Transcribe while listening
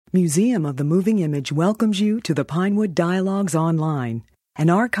Museum of the Moving Image welcomes you to the Pinewood Dialogues Online, an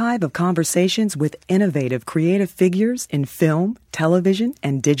archive of conversations with innovative creative figures in film, television,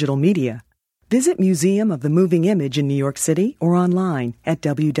 and digital media. Visit Museum of the Moving Image in New York City or online at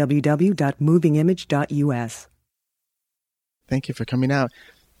www.movingimage.us. Thank you for coming out.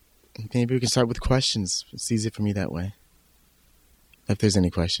 Maybe we can start with questions. It's easier for me that way. If there's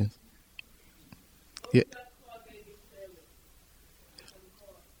any questions. Yeah.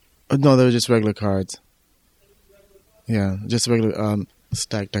 No, they were just regular cards. Yeah, just regular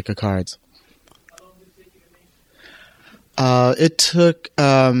stacked deck of cards. It took.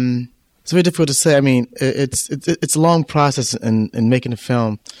 It's very difficult to say. I mean, it's a long process in making a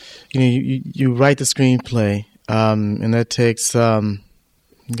film. You write the screenplay, and that takes. It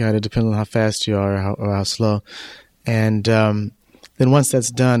depends on how fast you are or how slow, and then once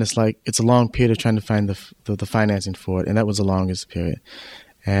that's done, it's a long period of trying to find the financing for it, and that was the longest period.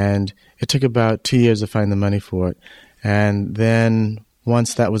 And it took about 2 years to find the money for it. And then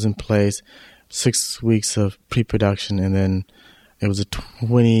once that was in place, 6 weeks of pre-production, and then it was a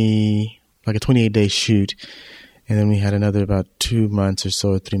 28-day shoot. And then we had another about 2 months or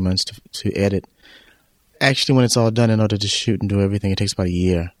so, 3 months to edit. Actually, when it's all done, in order to shoot and do everything, it takes about a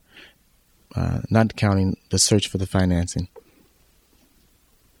year, not counting the search for the financing.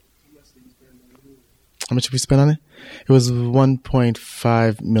 How much did we spend on it? It was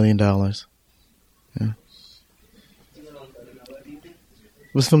 $1.5 million. Yeah. It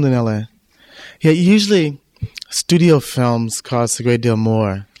was filmed in L.A. Yeah, usually studio films cost a great deal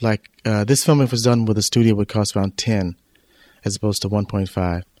more. Like this film, if it was done with a studio, would cost around 10 as opposed to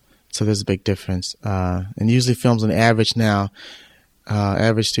 1.5. So there's a big difference. And usually films on average now,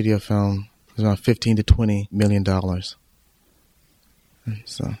 average studio film is around $15 to $20 million.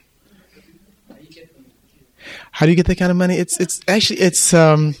 So. How do you get that kind of money? It's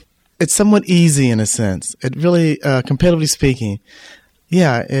somewhat easy in a sense. It really, comparatively speaking,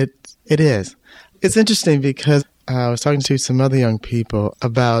 yeah, it is. It's interesting because I was talking to some other young people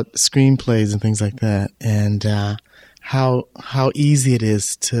about screenplays and things like that, and how easy it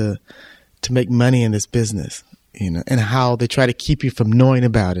is to make money in this business, and how they try to keep you from knowing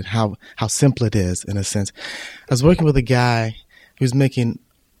about it. How simple it is in a sense. I was working with a guy who's making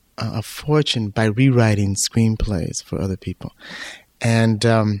a fortune by rewriting screenplays for other people. And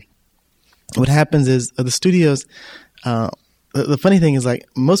what happens is the studios, the funny thing is,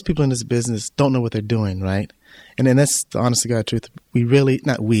 most people in this business don't know what they're doing, right? And that's the honest to God truth. They really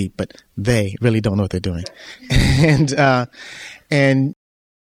don't know what they're doing. And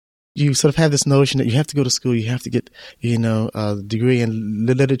you sort of have this notion that you have to go to school, you have to get, a degree in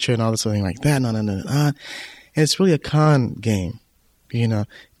literature and all this sort of thing like that. And it's really a con game,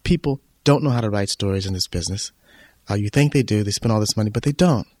 People don't know how to write stories in this business. You think they do. They spend all this money, but they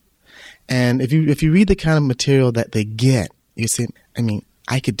don't. And if you read the kind of material that they get, you see,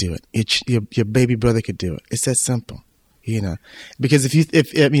 I could do it. Your baby brother could do it. It's that simple, Because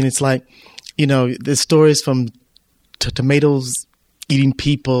it's like, the stories from tomatoes eating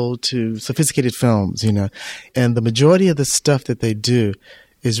people to sophisticated films, And the majority of the stuff that they do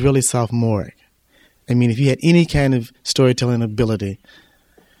is really sophomoric. If you had any kind of storytelling ability,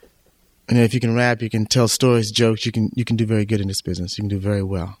 if you can rap, you can tell stories, jokes, you can do very good in this business. You can do very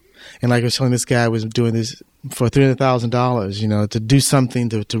well. And like I was telling this guy, I was doing this for $300,000, to do something,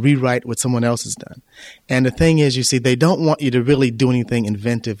 to rewrite what someone else has done. And the thing is, they don't want you to really do anything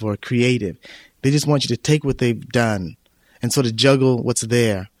inventive or creative. They just want you to take what they've done and sort of juggle what's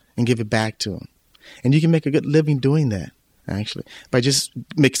there and give it back to them. And you can make a good living doing that, actually, by just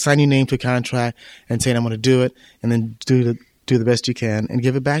signing your name to a contract and saying, I'm going to do it, and then do the best you can and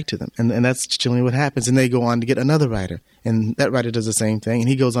give it back to them. And that's generally what happens. And they go on to get another writer. And that writer does the same thing. And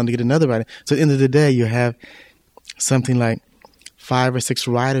he goes on to get another writer. So at the end of the day, you have something like 5 or 6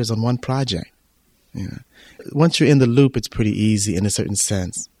 writers on one project. Once you're in the loop, it's pretty easy in a certain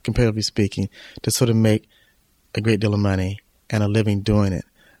sense, comparatively speaking, to sort of make a great deal of money and a living doing it.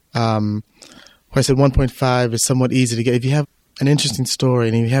 Where I said 1.5 is somewhat easy to get. If you have an interesting story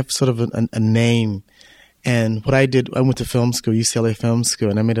and you have sort of a name. And what I did, I went to film school, UCLA Film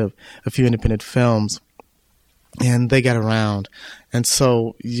School, and I made a few independent films, and they got around. And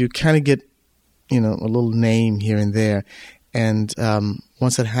so you kind of get, a little name here and there. And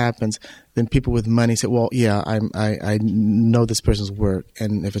once that happens, then people with money say, well, yeah, I know this person's work.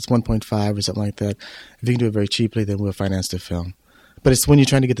 And if it's 1.5 or something like that, if you can do it very cheaply, then we'll finance the film. But it's when you're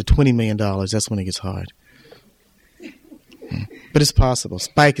trying to get to $20 million, that's when it gets hard. But it's possible.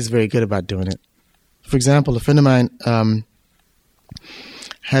 Spike is very good about doing it. For example, a friend of mine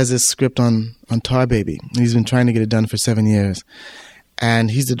has this script on Tar Baby. He's been trying to get it done for 7 years.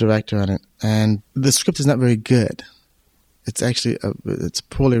 and he's the director on it. And the script is not very good. It's actually it's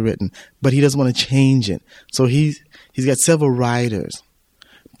poorly written, but he doesn't want to change it. So he's got several writers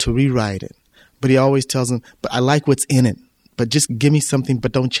to rewrite it, but he always tells them, "But I like what's in it. But just give me something,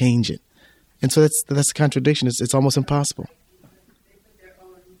 but don't change it." And so that's a contradiction. It's almost impossible.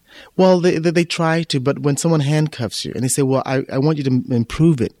 Well, they try to, but when someone handcuffs you and they say, "Well, I want you to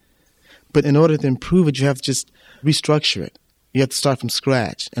improve it," but in order to improve it, you have to just restructure it. You have to start from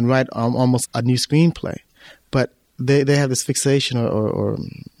scratch and write almost a new screenplay. But they have this fixation or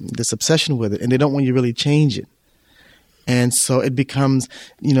this obsession with it, and they don't want you to really change it. And so it becomes,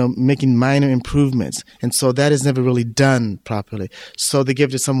 making minor improvements. And so that is never really done properly. So they give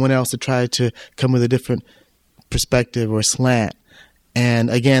it to someone else to try to come with a different perspective or slant. And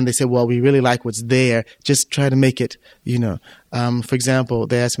again, they say, well, we really like what's there. Just try to make it, For example,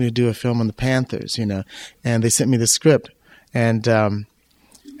 they asked me to do a film on the Panthers, and they sent me the script. And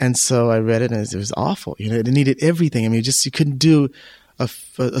so I read it, and it was awful. It needed everything. I mean, you couldn't do a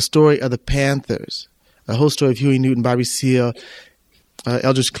story of the Panthers, a whole story of Huey Newton, Bobby Seale,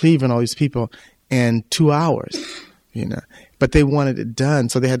 Eldridge Cleaver, and all these people in 2 hours, But they wanted it done,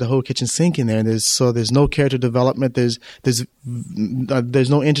 so they had the whole kitchen sink in there. And there's no character development. There's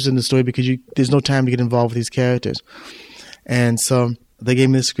no interest in the story because there's no time to get involved with these characters. And so they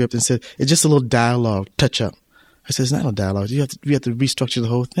gave me the script and said, it's just a little dialogue, touch up. I said, it's not a dialogue. You have to restructure the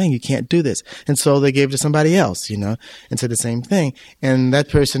whole thing. You can't do this. And so they gave it to somebody else, and said the same thing. And that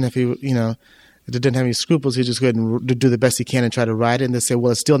person, if he, didn't have any scruples, he'd just go ahead and do the best he can and try to write it. And they say,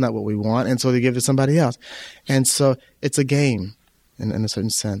 well, it's still not what we want. And so they give it to somebody else. And so it's a game in a certain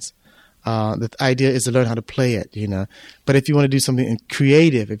sense. The idea is to learn how to play it, But if you want to do something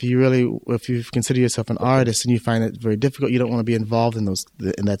creative, if you consider yourself an artist and you find it very difficult, you don't want to be involved in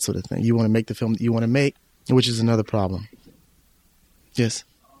that sort of thing. You want to make the film that you want to make, which is another problem. Yes.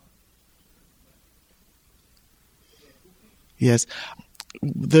 Yes.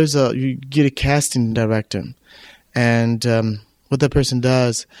 You get a casting director, and what that person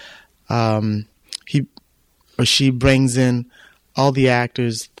does, he or she brings in all the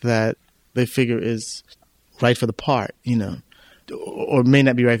actors that they figure is right for the part, or may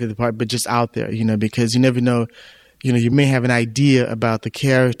not be right for the part, but just out there, because you never know, you may have an idea about the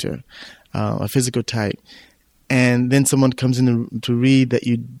character, a physical type, and then someone comes in to read that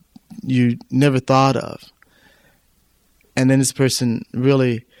you never thought of. And then this person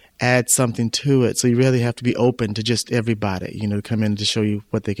really adds something to it. So you really have to be open to just everybody, to come in to show you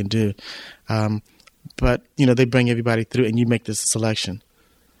what they can do. But, they bring everybody through and you make this selection,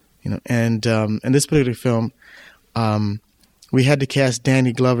 And in this particular film, we had to cast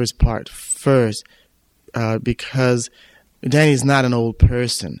Danny Glover's part first because Danny is not an old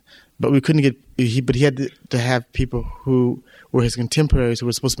person. But we couldn't but he had to have people who were his contemporaries who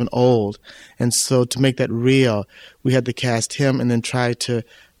were supposed to be old. And so to make that real, we had to cast him and then try to,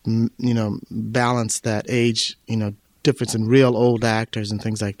 balance that age, difference in real old actors and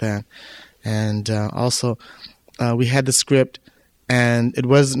things like that. And also, we had the script, and it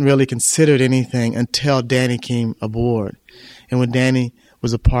wasn't really considered anything until Danny came aboard. And when Danny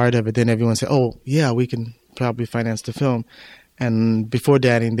was a part of it, then everyone said, oh, yeah, we can probably finance the film. And before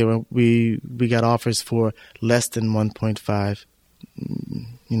Danny, we got offers for less than 1.5,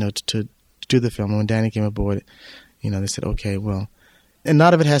 to do the film. And when Danny came aboard, they said, okay, well. And a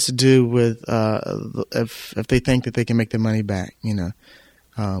lot of it has to do with if they think that they can make their money back,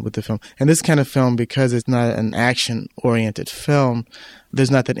 with the film. And this kind of film, because it's not an action-oriented film, there's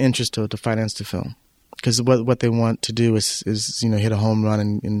not that interest to finance the film. Because what they want to do is hit a home run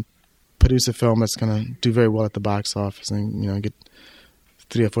and produce a film that's going to do very well at the box office and, get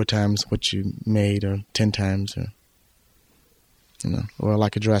 3 or 4 times what you made or 10 times or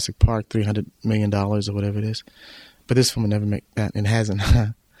like a Jurassic Park, $300 million or whatever it is. But this film will never make that and hasn't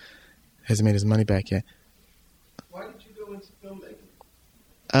made his money back yet. Why did you go into filmmaking?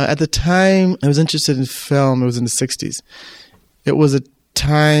 At the time, I was interested in film. It was in the 60s. It was a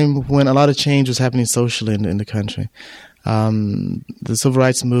time when a lot of change was happening socially in the country. The civil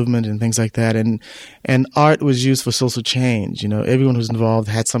rights movement and things like that, and art was used for social change. Everyone who was involved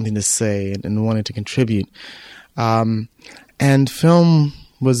had something to say and wanted to contribute. And film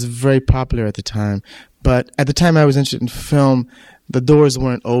was very popular at the time. But at the time I was interested in film, the doors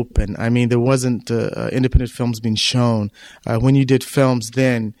weren't open. I mean, there wasn't independent films being shown. When you did films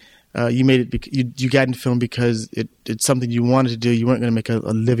then, you made it. You got into film because it's something you wanted to do. You weren't going to make a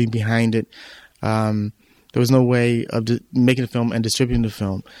living behind it. There was no way of making a film and distributing the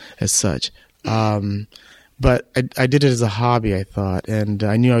film as such. But I did it as a hobby, I thought, and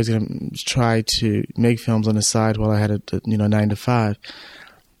I knew I was going to try to make films on the side while I had a 9 to 5.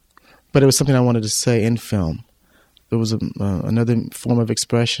 But it was something I wanted to say in film. It was another form of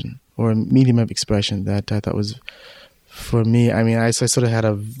expression or a medium of expression that I thought was, for me, I mean, I sort of had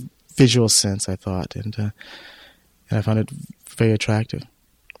a visual sense, I thought, and I found it very attractive.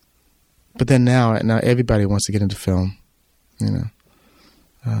 But then now everybody wants to get into film,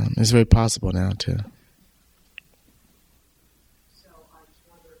 It's very possible now, too.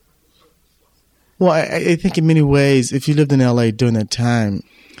 Well, I think in many ways, if you lived in L.A. during that time,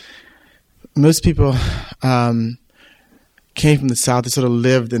 most people came from the South. They sort of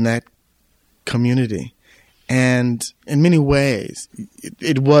lived in that community. And in many ways,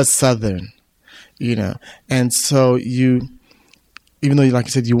 it was Southern, And so even though, like I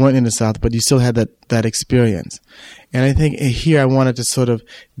said, you weren't in the South, but you still had that experience. And I think here I wanted to sort of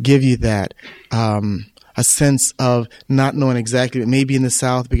give you that a sense of not knowing exactly, maybe in the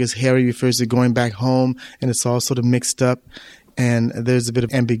South, because Harry refers to going back home, and it's all sort of mixed up, and there's a bit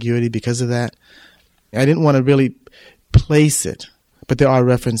of ambiguity because of that. I didn't want to really place it, but there are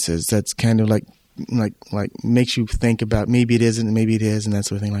references that's kind of like makes you think about maybe it isn't, maybe it is, and that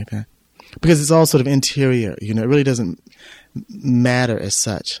sort of thing like that. Because it's all sort of interior, it really doesn't matter as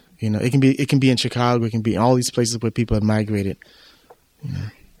such. It can be in Chicago, it can be in all these places where people have migrated.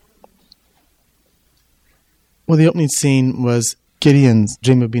 Well, the opening scene was Gideon's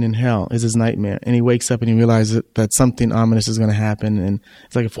dream of being in hell is his nightmare, and he wakes up and he realizes that something ominous is going to happen, and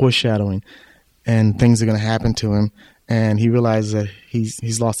it's like a foreshadowing, and things are going to happen to him, and he realizes that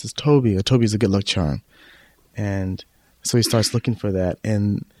he's lost his Toby. Toby's a good luck charm, and so he starts looking for that,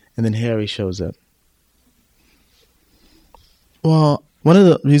 and then Harry shows up. Well, one of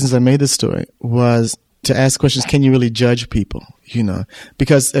the reasons I made this story was to ask questions, can you really judge people,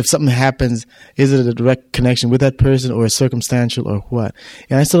 Because if something happens, is it a direct connection with that person or circumstantial or what?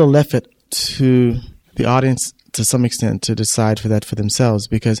 And I sort of left it to the audience to some extent to decide for that for themselves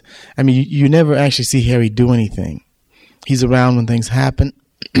because, I mean, you never actually see Harry do anything. He's around when things happen.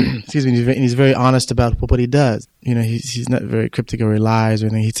 Excuse me, and he's very honest about what he does. He's not very cryptic or he lies or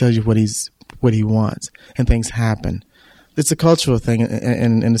anything. He tells you what he wants, and things happen. It's a cultural thing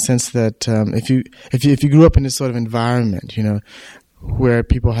in the sense that if you grew up in this sort of environment, where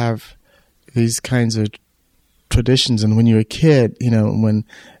people have these kinds of traditions, and when you're a kid, when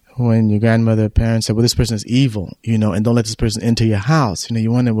your grandmother or parents said, well, this person is evil, and don't let this person into your house,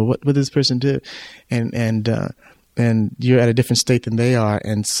 you wonder, well, what did this person do? And you're at a different state than they are,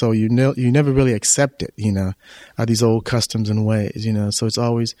 and so you never really accept it, these old customs and ways, so it's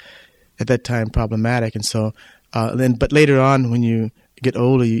always at that time problematic, and so but later on, when you get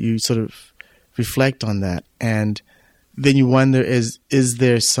older, you sort of reflect on that, and then you wonder: is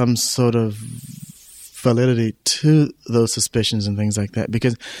there some sort of validity to those suspicions and things like that?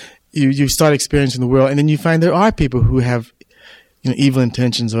 Because you start experiencing the world, and then you find there are people who have evil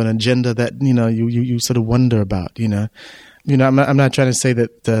intentions or an agenda that you sort of wonder about. I'm not trying to say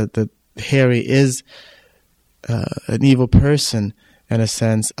that Harry is an evil person. In a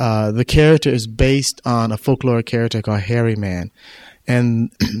sense, the character is based on a folklore character called Harry Man,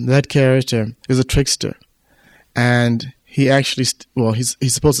 and that character is a trickster, and he actually,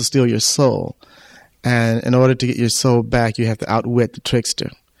 he's supposed to steal your soul, and in order to get your soul back, you have to outwit the trickster,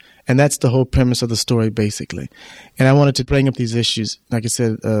 and that's the whole premise of the story, basically. And I wanted to bring up these issues, like I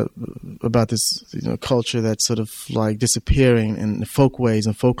said, about this culture that's sort of like disappearing in folk ways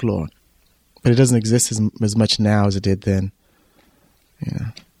and folklore, but it doesn't exist as much now as it did then.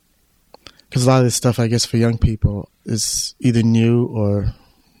 Because a lot of this stuff, I guess, for young people is either new or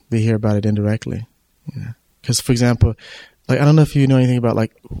they hear about it indirectly. Because, for example, I don't know if you know anything about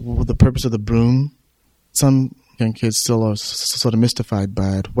the purpose of the broom. Some young kids still are sort of mystified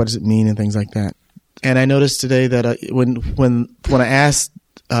by it. What does it mean and things like that. And I noticed today that when I asked,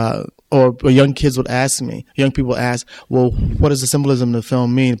 or young kids would ask me, young people ask, well, what does the symbolism of the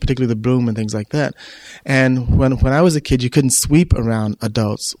film mean, particularly the broom and things like that? And when I was a kid, you couldn't sweep around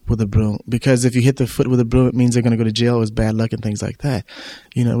adults with a broom because if you hit their foot with a broom, it means they're going to go to jail. It was bad luck and things like that.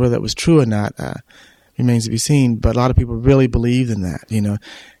 Whether that was true or not remains to be seen. But a lot of people really believed in that,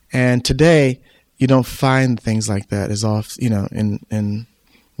 And today, you don't find things like that as often, in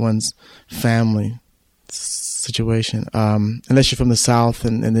one's family situation, unless you're from the South,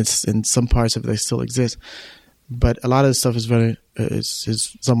 and it's in some parts of it they still exist. But a lot of the stuff is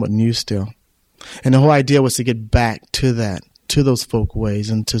is somewhat new still. And the whole idea was to get back to those folk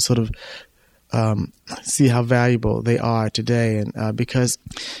ways, and to sort of see how valuable they are today. And because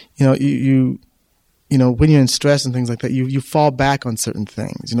you when you're in stress and things like that, you fall back on certain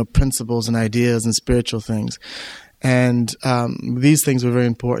things, principles and ideas and spiritual things. And these things were very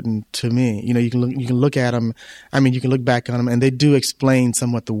important to me. You can look at them. I mean, you can look back on them, and they do explain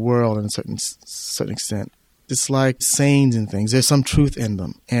somewhat the world in a certain extent. It's like sayings and things. There's some truth in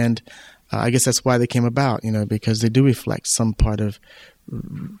them, and I guess that's why they came about. Because they do reflect some part of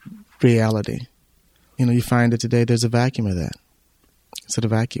reality. You find that today there's a vacuum of that. It's sort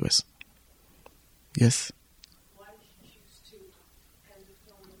of vacuous. Yes. Why did you choose to end the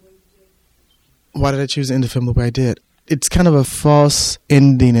film the way you did? Why did I choose to end the film the way I did? It's kind of a false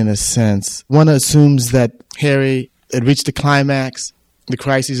ending in a sense. One assumes that Harry had reached the climax, the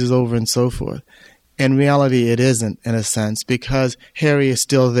crisis is over, and so forth. In reality, it isn't, in a sense, because Harry is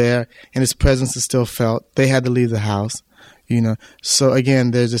still there and his presence is still felt. They had to leave the house, So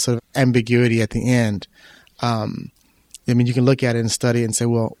again, there's this sort of ambiguity at the end. You can look at it and study it and say,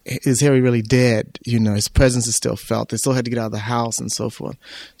 well, is Harry really dead? His presence is still felt. They still had to get out of the house and so forth.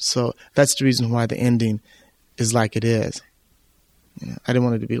 So that's the reason why the ending is like it is. I didn't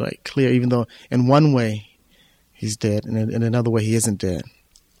want it to be clear, even though in one way he's dead and in another way he isn't dead. And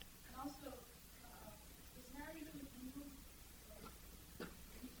also, is Harry really evil?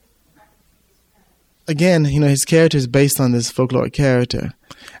 Again, his character is based on this folkloric character.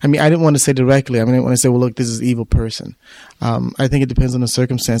 I didn't want to say directly. I didn't want to say, well, look, this is an evil person. I think it depends on the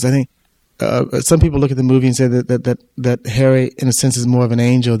circumstance. I think some people look at the movie and say that Harry, in a sense, is more of an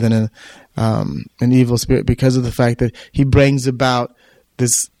angel than an evil spirit because of the fact that he brings about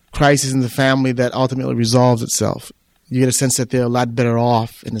this crisis in the family that ultimately resolves itself. You get a sense that they're a lot better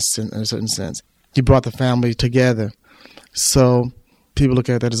off in a certain sense. He brought the family together. So people look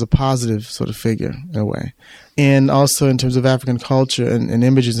at that as a positive sort of figure in a way. And also in terms of African culture and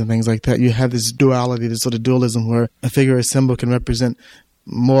images and things like that, you have this duality, this sort of dualism where a figure or symbol can represent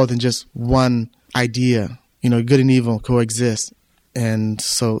more than just one idea. Good and evil coexist. And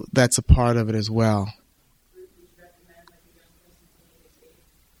so that's a part of it as well.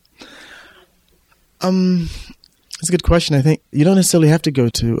 That's a good question. I think you don't necessarily have to go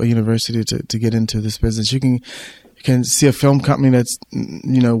to a university to get into this business. You can see a film company that's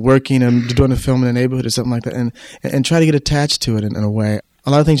working and doing a film in a neighborhood or something like that, and try to get attached to it in a way.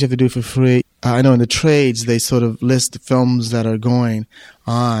 A lot of things you have to do for free. I know in the trades they sort of list the films that are going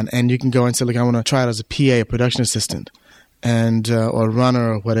on, and you can go and say, I want to try it as a PA, a production assistant, and or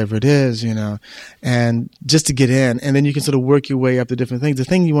runner or whatever it is, and just to get in, and then you can sort of work your way up to different things. The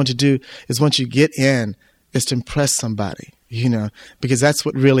thing you want to do is once you get in, is to impress somebody, because that's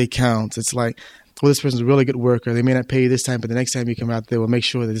what really counts. It's like, well, this person's a really good worker. They may not pay you this time, but the next time you come out, they will make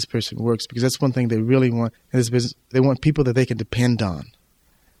sure that this person works, because that's one thing they really want in this business. They want people that they can depend on.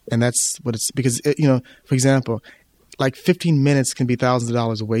 And that's what it's, because, for example, 15 minutes can be thousands of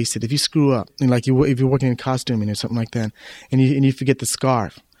dollars wasted. If you screw up, if you're working in costuming or something like that, and you forget the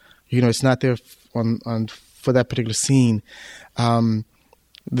scarf, it's not there for that particular scene,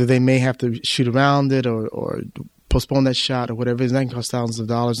 they may have to shoot around it or postpone that shot or whatever it is. That can cost thousands of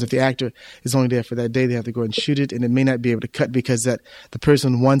dollars. If the actor is only there for that day, they have to go and shoot it, and it may not be able to cut because the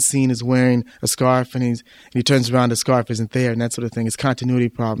person in one scene is wearing a scarf and he turns around, the scarf isn't there, and that sort of thing. It's continuity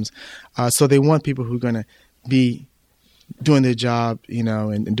problems. So they want people who are going to be doing their job,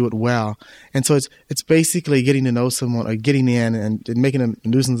 and do it well. And so it's basically getting to know someone or getting in and making a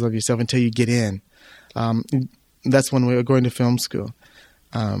nuisance of yourself until you get in. That's one way of going to film school.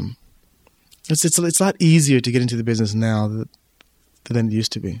 It's a lot easier to get into the business now than it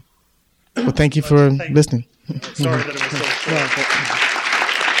used to be. Well, thank you for listening. Sorry that it was so short.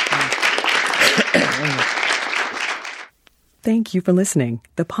 Thank you for listening.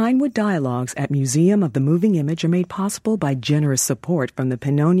 The Pinewood Dialogues at Museum of the Moving Image are made possible by generous support from the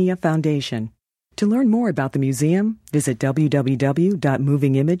Pannonia Foundation. To learn more about the museum, visit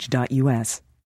www.movingimage.us.